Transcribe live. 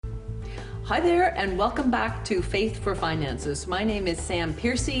Hi there, and welcome back to Faith for Finances. My name is Sam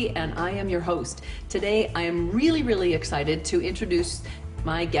Piercy, and I am your host. Today, I am really excited to introduce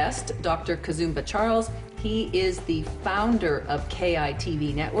my guest, Dr. Kazumba Charles. He is the founder of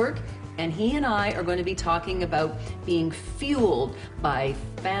KITV Network, and he and I are going to be talking about being fueled by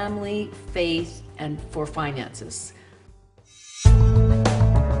family, faith, and for finances.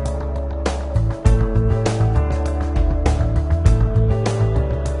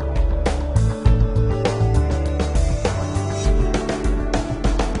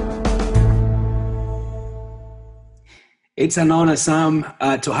 It's an honor, Sam,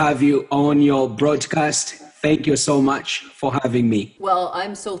 to have you on your broadcast. Thank you so much for having me. Well,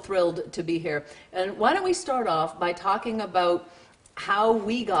 I'm so thrilled to be here. And why don't we start off by talking about how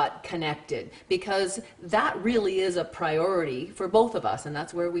we got connected, because that really is a priority for both of us, and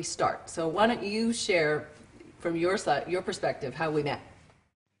that's where we start. So why don't you share from your side, your perspective, how we met?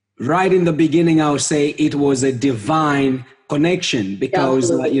 Right in the beginning, I would say it was a divine connection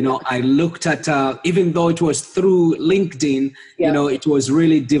because, I looked at, even though it was through LinkedIn, it was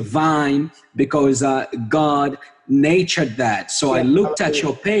really divine because God nurtured that. So I looked at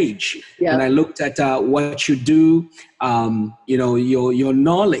your page and I looked at what you do, your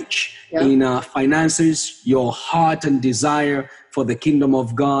knowledge in finances, your heart and desire for the kingdom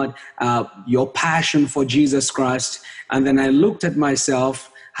of God, your passion for Jesus Christ. And then I looked at myself.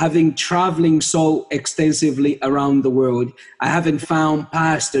 Having traveling so extensively around the world, I haven't found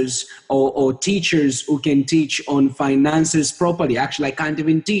pastors or teachers who can teach on finances properly. Actually, I can't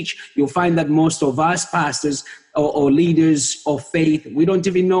even teach. You'll find that most of us pastors or leaders of faith, we don't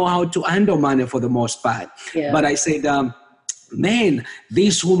even know how to handle money for the most part. But I said, man,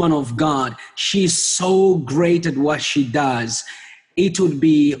 this woman of God, she's so great at what she does. It would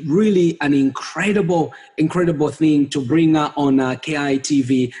be really an incredible thing to bring her on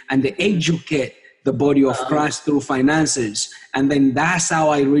KITV and educate the body of Christ through finances. And then that's how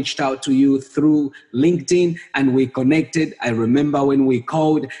I reached out to you through LinkedIn and we connected. I remember when we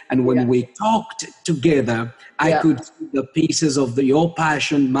called and when we talked together, I could see the pieces of your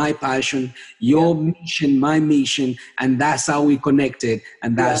passion, my passion, your mission, my mission, and that's how we connected.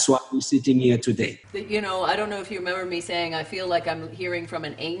 And that's why we're sitting here today. I don't know if you remember me saying, I feel like I'm hearing from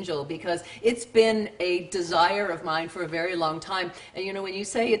an angel, because it's been a desire of mine for a very long time. And when you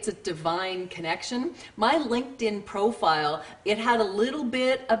say it's a divine connection, my LinkedIn profile, it had a little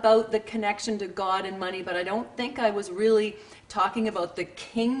bit about the connection to God and money, but I don't think I was really talking about the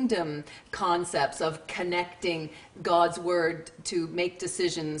kingdom concepts of connecting God's word to make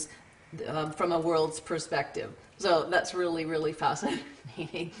decisions from a world's perspective. So that's really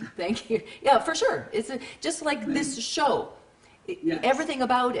fascinating. Thank you. Yeah, for sure. It's just like this show. Everything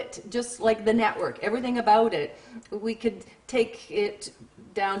about it, just like the network, everything about it, we could take it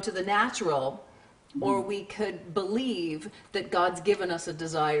down to the natural, or we could believe that God's given us a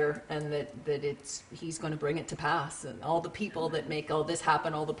desire and that He's going to bring it to pass. And all the people that make all this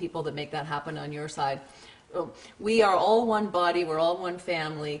happen, all the people that make that happen on your side. We are all one body, we're all one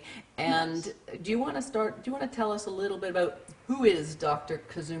family. And do you want to tell us a little bit about who is Dr.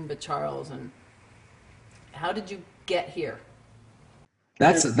 Kazumba Charles and how did you get here?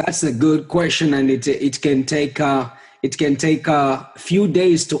 That's a good question, and it can take a few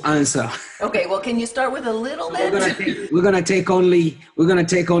days to answer. Okay, well, can you start with a little bit? We're gonna take only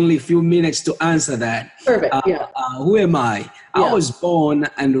a few minutes to answer that. Perfect. Who am I? I was born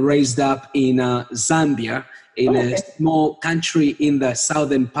and raised up in Zambia, in a small country in the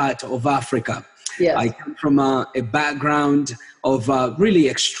southern part of Africa. I come from a background of really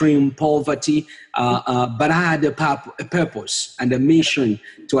extreme poverty, but I had a purpose and a mission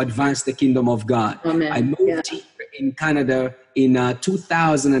to advance the kingdom of God. Amen. I moved here in Canada in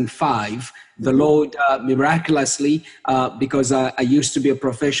 2005. The Lord miraculously, because I used to be a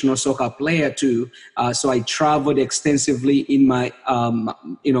professional soccer player too, so I traveled extensively in my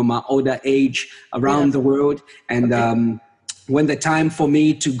my older age around the world. And when the time for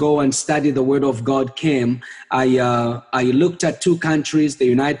me to go and study the Word of God came, I looked at two countries, the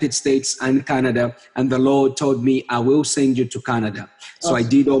United States and Canada, and the Lord told me, I will send you to Canada. So I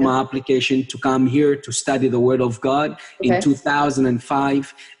did all my application to come here to study the Word of God in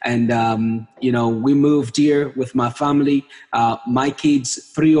 2005. And, we moved here with my family. My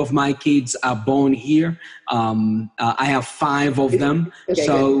kids, 3 of my kids are born here. I have 5 of them.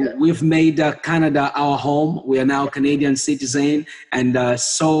 We've made Canada our home. We are now Canadian citizen and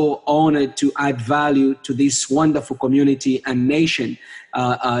so honored to add value to this wonderful community and nation.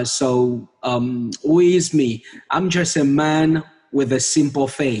 Who is me? I'm just a man with a simple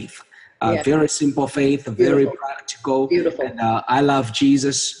faith. Very simple faith, very practical. Beautiful. And I love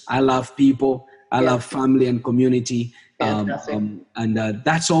Jesus. I love people. I love family and community. And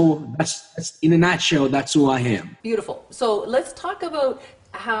that's all. That's in a nutshell. That's who I am. Beautiful. So let's talk about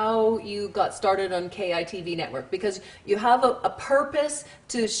how you got started on KITV Network, because you have a purpose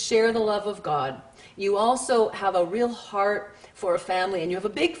to share the love of God. You also have a real heart for a family, and you have a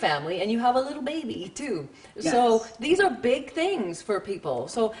big family, and you have a little baby too. Yes. So these are big things for people.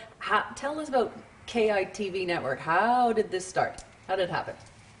 So tell us about KITV Network. How did this start? How did it happen?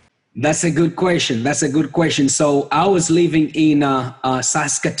 That's a good question. That's a good question. So I was living in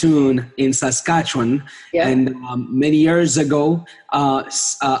Saskatoon, in Saskatchewan, and many years ago,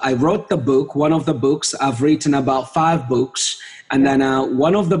 I wrote the book. One of the books, I've written about 5 books, and then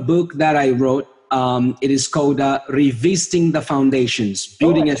one of the book that I wrote, it is called Revisiting the Foundations,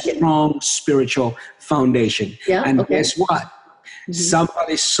 Building a Strong Spiritual Foundation. And guess what?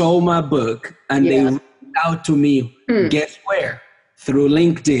 Somebody saw my book and they reached out to me. Guess where? Through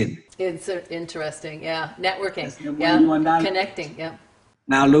LinkedIn. It's interesting, networking, connecting,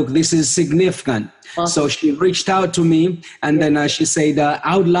 Now look, this is significant. Awesome. So she reached out to me, and then she said,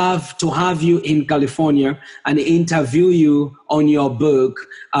 I would love to have you in California and interview you on your book.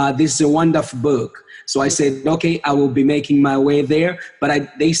 This is a wonderful book. So I said, okay, I will be making my way there.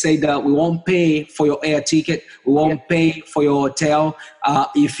 But they said that we won't pay for your air ticket. We won't pay for your hotel.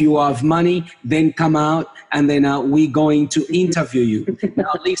 If you have money, then come out, and then we're going to interview you.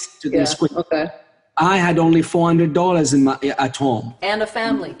 Now listen to this quick. Okay. I had only $400 at home. And a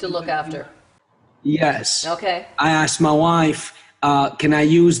family to look after. Yes. Okay. I asked my wife, can I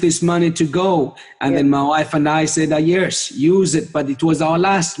use this money to go? And then my wife and I said, yes, use it. But it was our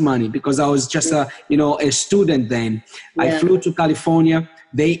last money because I was just a student then. I flew to California.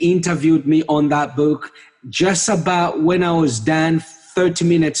 They interviewed me on that book. Just about when I was done, 30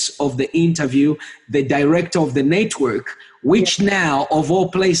 minutes of the interview, the director of the network, which now, of all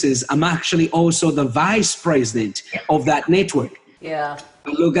places, I'm actually also the vice president of that network. Yeah.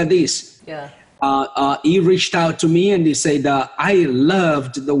 Look at this. Yeah. He reached out to me and he said, I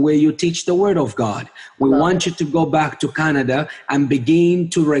loved the way you teach the word of God. We want you to go back to Canada and begin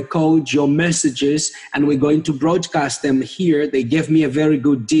to record your messages, and we're going to broadcast them here. They gave me a very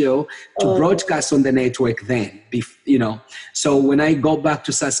good deal to broadcast on the network then, So when I got back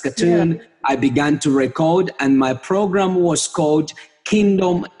to Saskatoon, I began to record, and my program was called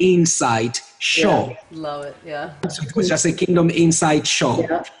Kingdom Insight Show. Love it, So it was just a Kingdom Insight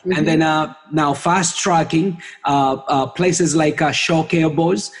Show. And then now fast tracking, places like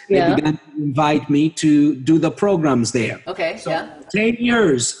Showcables, they began to invite me to do the programs there. Okay, so 10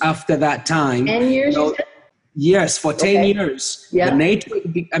 years after that time. 10 years? Yes, for 10 years. The network,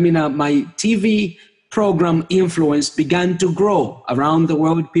 my TV program influence began to grow around the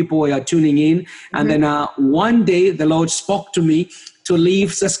world. People were tuning in. And then one day the Lord spoke to me to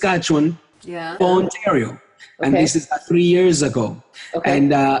leave Saskatchewan for Ontario. And this is 3 years ago.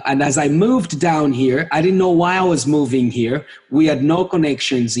 And as I moved down here, I didn't know why I was moving here. We had no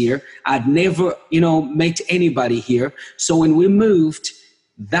connections here. I'd never, met anybody here. So when we moved,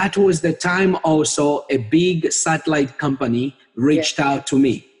 that was the time also a big satellite company reached out to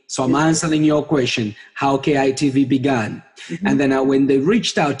me. So I'm answering your question, how KITV began. And then when they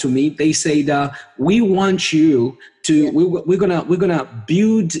reached out to me, they said, we want you to, we're gonna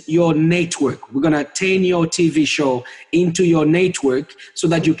build your network. We're gonna turn your TV show into your network so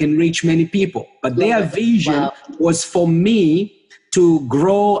that you can reach many people. But their vision was for me to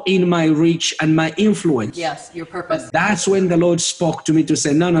grow in my reach and my influence. Yes, your purpose. But that's when the Lord spoke to me to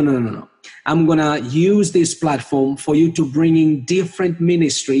say, no. I'm going to use this platform for you to bring in different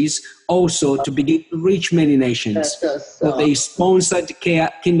ministries also to begin to reach many nations. So they sponsored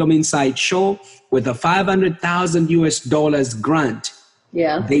Kingdom Insight Show with a $500,000 grant.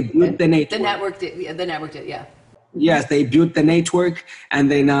 They built the network. The network did. Yes, they built the network,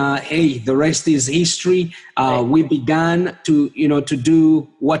 and then the rest is history. We began to do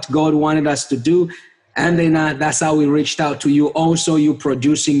what God wanted us to do. And then that's how we reached out to you. Also, you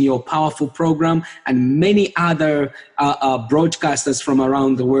producing your powerful program, and many other broadcasters from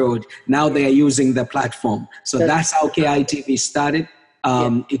around the world. Now they are using the platform. So that's how KITV started.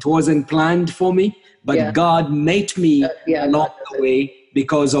 It wasn't planned for me, but God met me along the way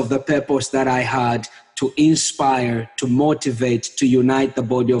because of the purpose that I had to inspire, to motivate, to unite the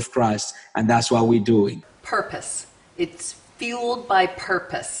body of Christ. And that's what we're doing. Purpose. It's fueled by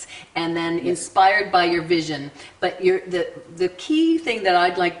purpose and then inspired by your vision. But the key thing that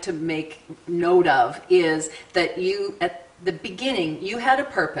I'd like to make note of is that you, at the beginning, you had a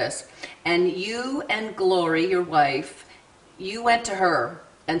purpose, and you and Glory, your wife, you went to her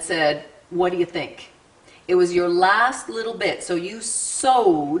and said, what do you think? It was your last little bit. So you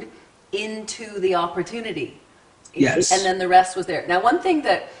sowed into the opportunity. Yes. And then the rest was there. Now, one thing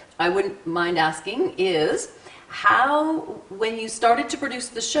that I wouldn't mind asking is how, when you started to produce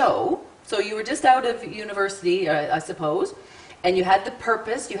the show, so you were just out of university, I suppose, and you had the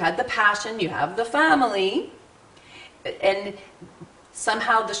purpose, you had the passion, you have the family, and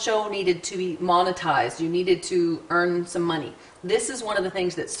somehow the show needed to be monetized. You needed to earn some money. This is one of the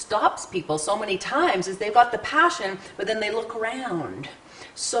things that stops people so many times is they've got the passion, but then they look around.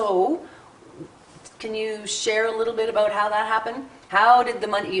 So can you share a little bit about how that happened? How did the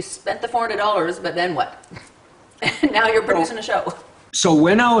money, you spent the $400, but then what? Now you're producing a show. So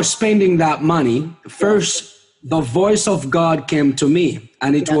when I was spending that money, first the voice of God came to me,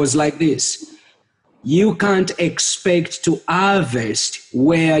 and it was like this: you can't expect to harvest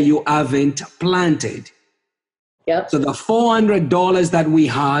where you haven't planted. Yep. So the $400 that we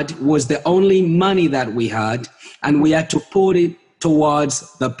had was the only money that we had, and we had to put it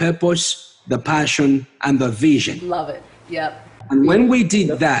towards the purpose, the passion, and the vision. Love it. Yep. And when we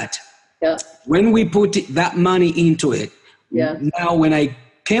did that, when we put that money into it, now when I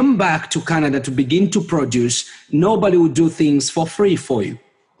came back to Canada to begin to produce, nobody would do things for free for you.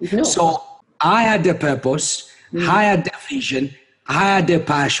 No. So I had the purpose, I had the vision, I had the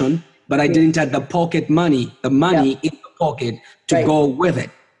passion, but I didn't have the pocket money, the money in the pocket to go with it.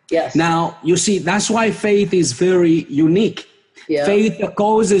 Yes. Now, you see, that's why faith is very unique. Yeah. Faith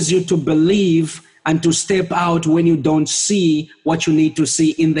causes you to believe and to step out when you don't see what you need to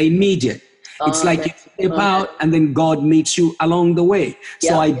see in the immediate. It's like you step out and then God meets you along the way.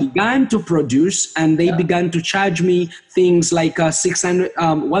 So I began to produce, and they began to charge me things like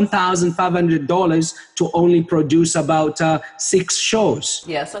 $1,500 to only produce about 6 shows.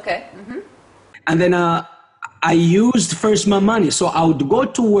 Yes, okay. Mm-hmm. And then I used first my money. So I would go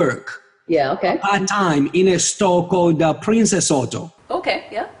to work part-time in a store called Princess Auto. Okay,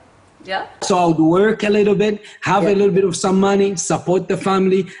 yeah. Yeah. So I would work a little bit, have a little bit of some money, support the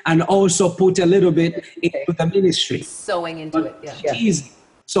family, and also put a little bit into the ministry. Sewing into it, Easy.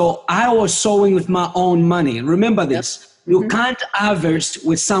 So I was sowing with my own money. Remember this, you can't harvest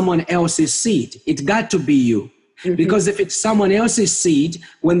with someone else's seed. It got to be you. Because if it's someone else's seed,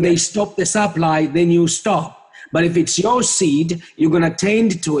 when they stop the supply, then you stop. But if it's your seed, you're going to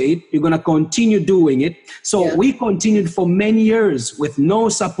tend to it. You're going to continue doing it. So we continued for many years with no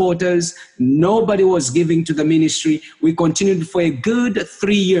supporters. Nobody was giving to the ministry. We continued for a good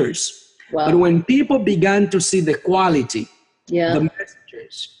 3 years. Wow. But when people began to see the quality, the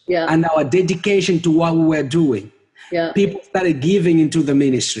messages, and our dedication to what we were doing, people started giving into the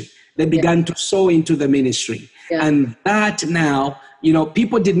ministry. They began to sow into the ministry. And that now, you know,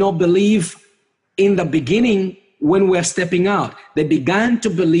 people did not believe in the beginning when we're stepping out. They began to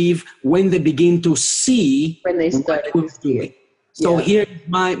believe when they begin to see when they started what we're doing. So here's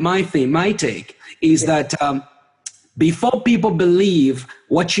my thing, my take is that before people believe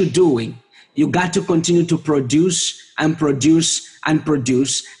what you're doing, you got to continue to produce and produce and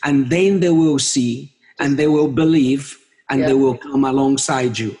produce, and then they will see and they will believe and they will come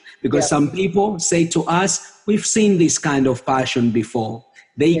alongside you. Because some people say to us, we've seen this kind of passion before.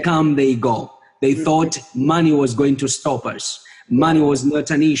 They come, they go. They thought money was going to stop us. Money was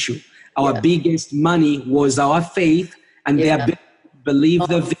not an issue. Our biggest money was our faith, and they believe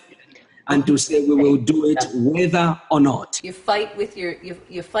the vision and to say we will do it whether or not. You fight with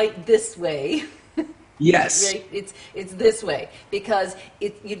you fight this way. Yes. Right? It's this way because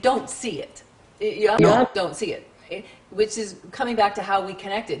you don't see it. You don't see it. Which is coming back to how we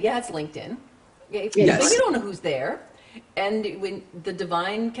connected. Yeah, it's LinkedIn. But you don't know who's there. And when the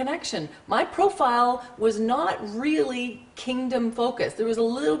divine connection, my profile was not really kingdom focused. There was a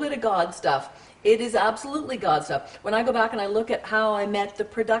little bit of God stuff. It is absolutely God stuff. When I go back and I look at how I met the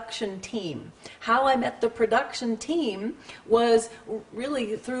production team, was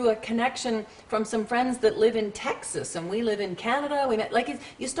really through a connection from some friends that live in Texas and we live in Canada. We met, like,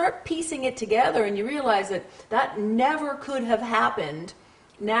 you start piecing it together and you realize that never could have happened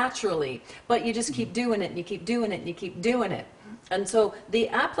naturally, but you just keep doing it and you keep doing it and you keep doing it. And so the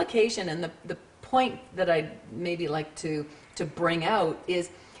application and the point that I'd maybe like to bring out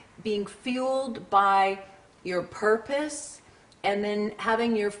is being fueled by your purpose and then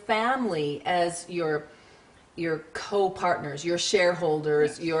having your family as your co-partners, your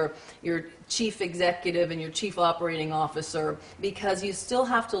shareholders, your chief executive and your chief operating officer, because you still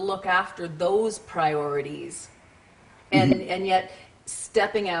have to look after those priorities. And yet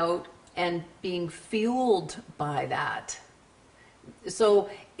stepping out and being fueled by that, So,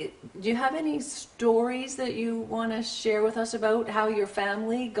 do you have any stories that you want to share with us about how your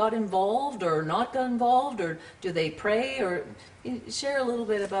family got involved or not got involved, or do they pray, or share a little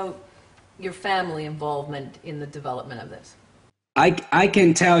bit about your family involvement in the development of this? I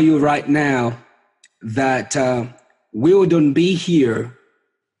can tell you right now that we wouldn't be here,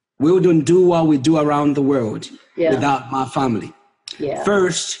 we wouldn't do what we do around the world without my family. Yeah.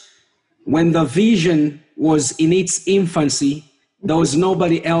 First, when the vision was in its infancy, there was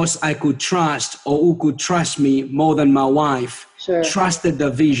nobody else I could trust or who could trust me more than my wife. Sure. Trusted the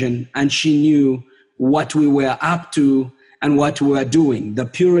vision, and she knew what we were up to and what we were doing, the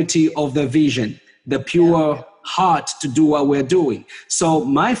purity of the vision, the pure heart to do what we're doing. So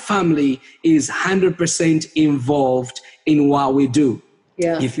my family is 100% involved in what we do.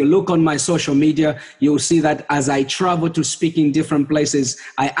 Yeah. If you look on my social media, you'll see that as I travel to speak in different places,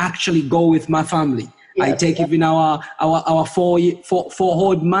 I actually go with my family. Yes, I take even our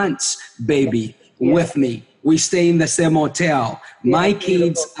 4 months baby with me. We stay in the same hotel. My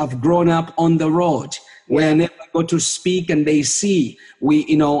kids have grown up on the road. Whenever I go to speak and they see,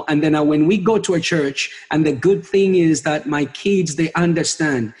 and then when we go to a church, and the good thing is that my kids, they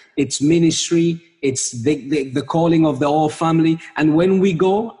understand it's ministry, it's the calling of the whole family. And when we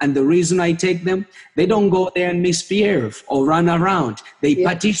go, and the reason I take them, they don't go there and misbehave or run around. They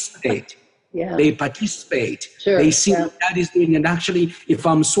participate. Yeah. They participate. Sure. They see what Dad is doing. And actually, if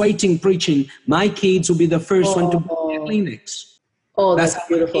I'm sweating preaching, my kids will be the first one to go to the clinics. Oh, that's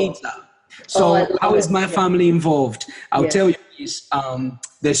beautiful. Kids are. So how is my family involved? I'll tell you this,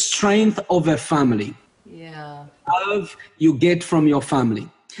 the strength of a family. Yeah. Love you get from your family.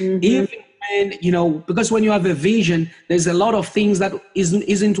 Even when, because when you have a vision, there's a lot of things that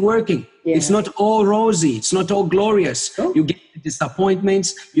isn't working. Yeah. It's not all rosy. It's not all glorious. Oh. You get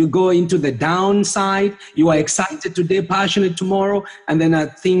disappointments. You go into the downside. You are excited today, passionate tomorrow, and then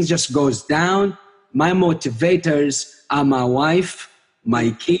things just goes down. My motivators are my wife, my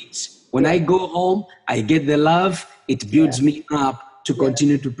kids. When I go home, I get the love. It builds me up to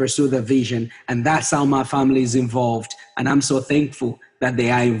continue to pursue the vision. And that's how my family is involved. And I'm so thankful that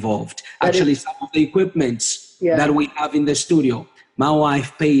they are involved. Actually, some of the equipments that we have in the studio, my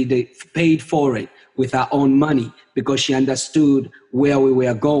wife paid for it with her own money because she understood where we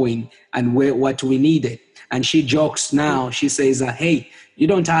were going and what we needed. And she jokes now, she says, hey, you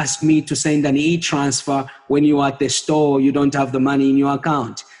don't ask me to send an e-transfer when you're at the store, you don't have the money in your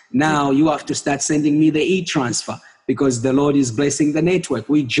account. Now you have to start sending me the e-transfer because the Lord is blessing the network.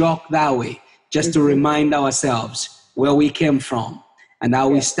 We joke that way just to remind ourselves where we came from and how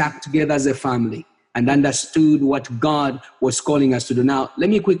we stuck together as a family and understood what God was calling us to do. Now, let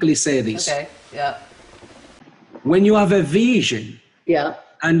me quickly say this. Okay, yeah. When you have a vision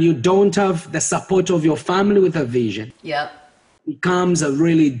and you don't have the support of your family with a vision, it becomes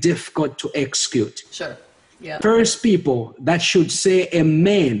really difficult to execute. Sure. Yeah. First people that should say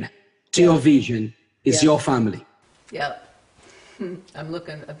amen to your vision is your family. Yeah. I'm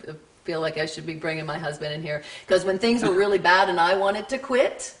looking, I feel like I should be bringing my husband in here because when things were really bad and I wanted to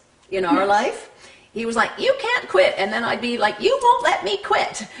quit in our life, he was like, you can't quit. And then I'd be like, you won't let me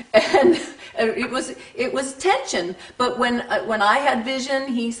quit. And it was tension. But when I had vision,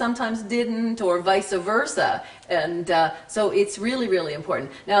 he sometimes didn't, or vice versa. And so it's really, really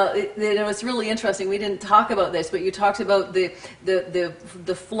important. Now, it was really interesting. We didn't talk about this, but you talked about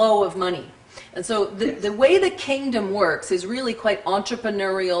the flow of money. And so the way the kingdom works is really quite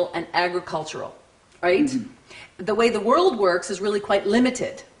entrepreneurial and agricultural, right? Mm-hmm. The way the world works is really quite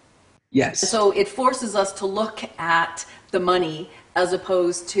limited. Yes. So it forces us to look at the money as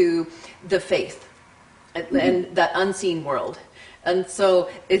opposed to the faith and that unseen world. And so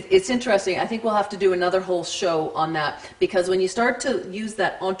it's interesting. I think we'll have to do another whole show on that because when you start to use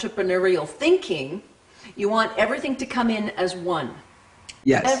that entrepreneurial thinking, you want everything to come in as one.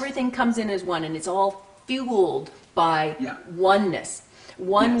 Yes. Everything comes in as one and it's all fueled by oneness.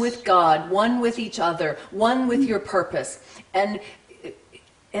 One with God, one with each other, one with your purpose. And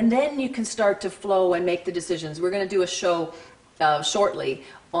then you can start to flow and make the decisions. We're going to do a show shortly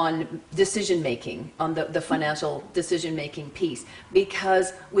on decision making, on the financial decision making piece,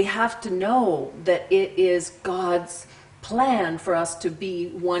 because we have to know that it is God's plan for us to be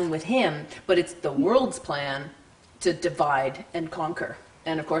one with Him, but it's the world's plan to divide and conquer.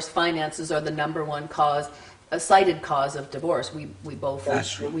 And of course, finances are the number one cause, a cited cause of divorce. We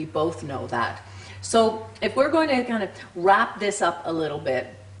both know that. So if we're going to kind of wrap this up a little bit,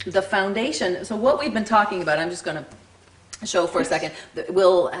 the foundation, so what we've been talking about, I'm just going to show for a second.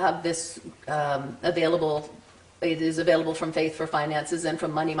 We'll have this available. It is available from Faith for Finances and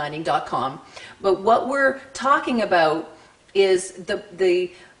from moneymining.com. But what we're talking about is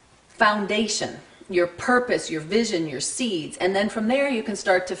the foundation, your purpose, your vision, your seeds. And then from there, you can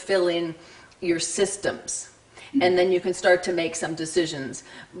start to fill in your systems. And then you can start to make some decisions.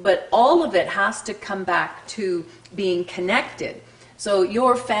 But all of it has to come back to being connected. So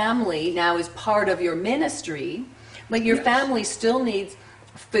your family now is part of your ministry, but your family still needs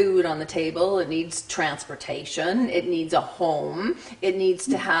food on the table, it needs transportation, it needs a home, it needs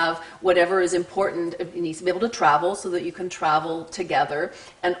to have whatever is important, it needs to be able to travel so that you can travel together,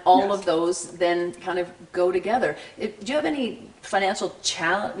 and all of those then kind of go together. Do you have any financial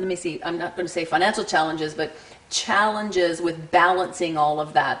challenge? Let me see, I'm not going to say financial challenges, but challenges with balancing all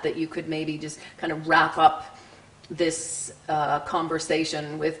of that you could maybe just kind of wrap up this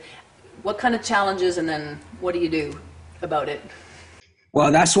conversation with? What kind of challenges, and then what do you do about it? Well,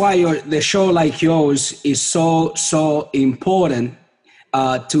 that's why the show like yours is so important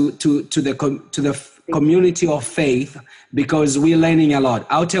to the community of faith, because we're learning a lot.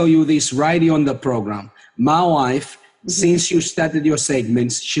 I'll tell you this right here on the program. My wife, since you started your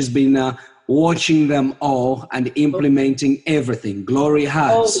segments, she's been watching them all and implementing everything. Glory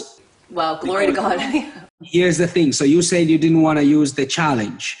has. Oh, wow, glory to God. Here's the thing. So you said you didn't want to use the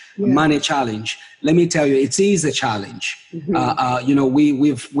challenge, money challenge. Let me tell you, it is a challenge. You know,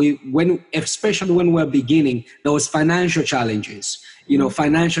 especially when we're beginning, those financial challenges, you know,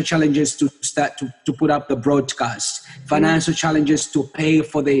 financial challenges to start to put up the broadcast, financial challenges to pay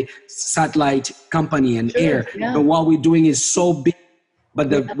for the satellite company and air. But what we're doing is so big.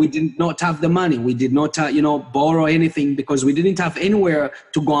 But we did not have the money. We did not, borrow anything, because we didn't have anywhere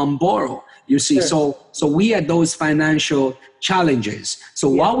to go and borrow. You see, so we had those financial challenges. So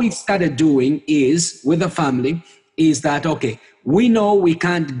what we started doing is, with the family, is that, okay, we know we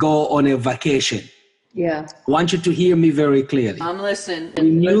can't go on a vacation. Yeah. I want you to hear me very clearly. I'm listening. We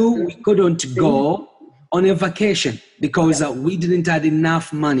knew we couldn't go on a vacation because we didn't have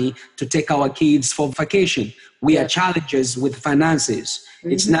enough money to take our kids for vacation. We had challenges with finances.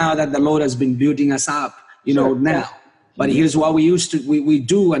 It's now that the Lord has been building us up, now. But here's what we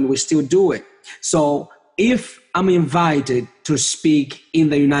do, and we still do it. So if I'm invited to speak in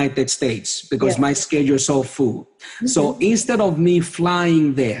the United States, because my schedule is so full. So instead of me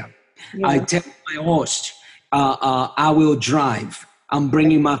flying there, I tell my host, I will drive. I'm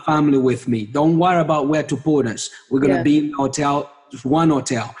bringing my family with me. Don't worry about where to put us. We're going to be in one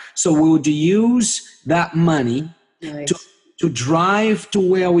hotel. So we would use that money to drive to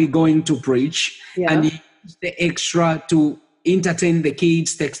where we're going to preach, and use the extra to entertain the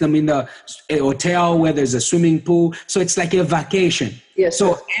kids, take them in a hotel where there's a swimming pool. So it's like a vacation. Yes,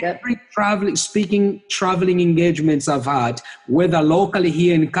 so every traveling engagements I've had, whether locally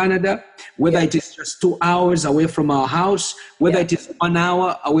here in Canada, whether it is just 2 hours away from our house, whether it is 1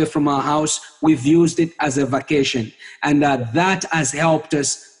 hour away from our house, we've used it as a vacation. And that has helped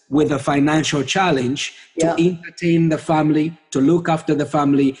us with a financial challenge to entertain the family, to look after the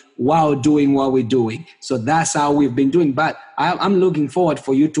family while doing what we're doing. So that's how we've been doing. But I'm looking forward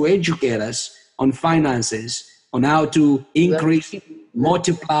for you to educate us on finances, on how to increase,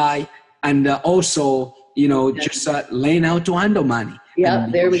 multiply, and also, just learn how to handle money. Yeah,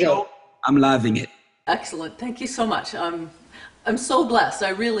 there we go. I'm loving it. Excellent. Thank you so much. I'm so blessed. I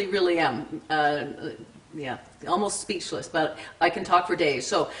really, really am. Almost speechless, but I can talk for days.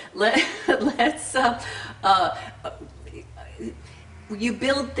 So let's, you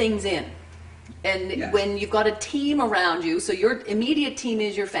build things in. And when you've got a team around you, so your immediate team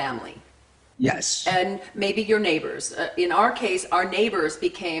is your family. Yes. And maybe your neighbors. In our case, our neighbors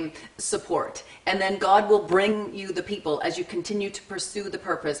became support. And then God will bring you the people as you continue to pursue the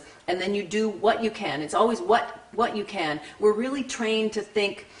purpose. And then you do what you can. It's always what you can. We're really trained to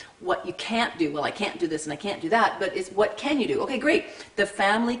think what you can't do. Well, I can't do this and I can't do that, but it's what can you do? Okay, great. The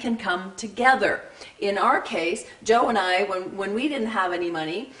family can come together. In our case, Joe and I, when we didn't have any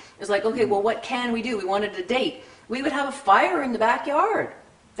money, it was like, okay, well, what can we do? We wanted a date. We would have a fire in the backyard.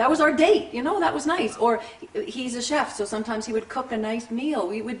 That was our date, that was nice. Or he's a chef, so sometimes he would cook a nice meal.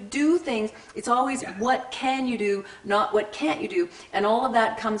 We would do things. It's always what can you do, not what can't you do. And all of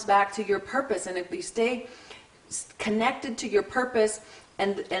that comes back to your purpose. And if we stay connected to your purpose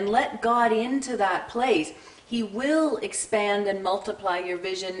and let God into that place, He will expand and multiply your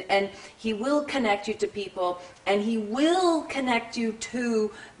vision, and He will connect you to people, and He will connect you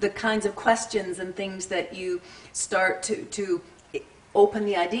to the kinds of questions and things that you start to open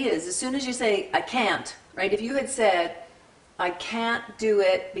the ideas. As soon as you say, I can't, right? If you had said, I can't do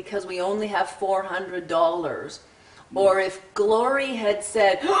it because we only have $400, or if Glory had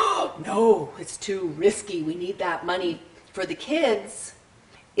said, oh, no, it's too risky, we need that money for the kids,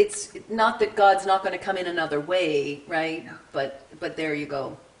 it's not that God's not going to come in another way, right? But there you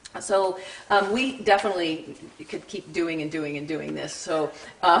go. So we definitely could keep doing and doing and doing this. So,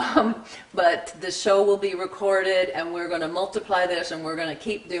 but the show will be recorded, and we're going to multiply this, and we're going to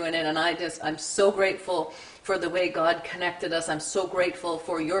keep doing it. And I'm so grateful for the way God connected us. I'm so grateful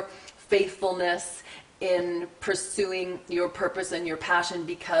for your faithfulness in pursuing your purpose and your passion,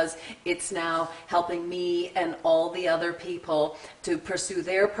 because it's now helping me and all the other people to pursue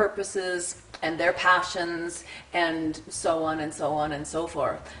their purposes and their passions, and so on and so on and so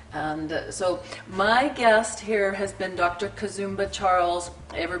forth. And so my guest here has been Dr. Kazumba Charles.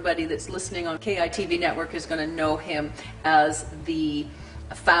 Everybody that's listening on KITV Network is going to know him as the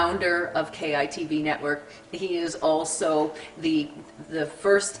founder of KITV Network. He is also the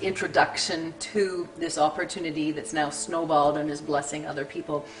first introduction to this opportunity that's now snowballed and is blessing other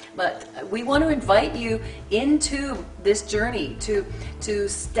people. But we want to invite you into this journey to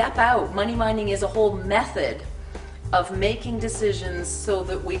step out. Money minding is a whole method of making decisions so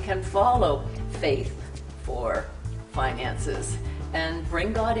that we can follow faith for finances and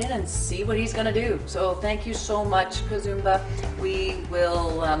bring God in and see what he's going to do. So thank you so much, Kazumba. We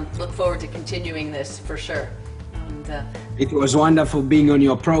will look forward to continuing this for sure. And, it was wonderful being on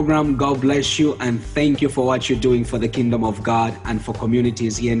your program. God bless you, and thank you for what you're doing for the kingdom of God and for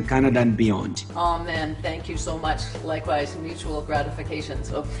communities here in Canada and beyond. Amen. Thank you so much. Likewise, mutual gratification.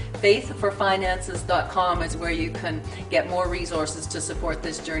 So faithforfinances.com is where you can get more resources to support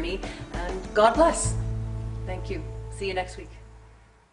this journey. And God bless. Thank you. See you next week.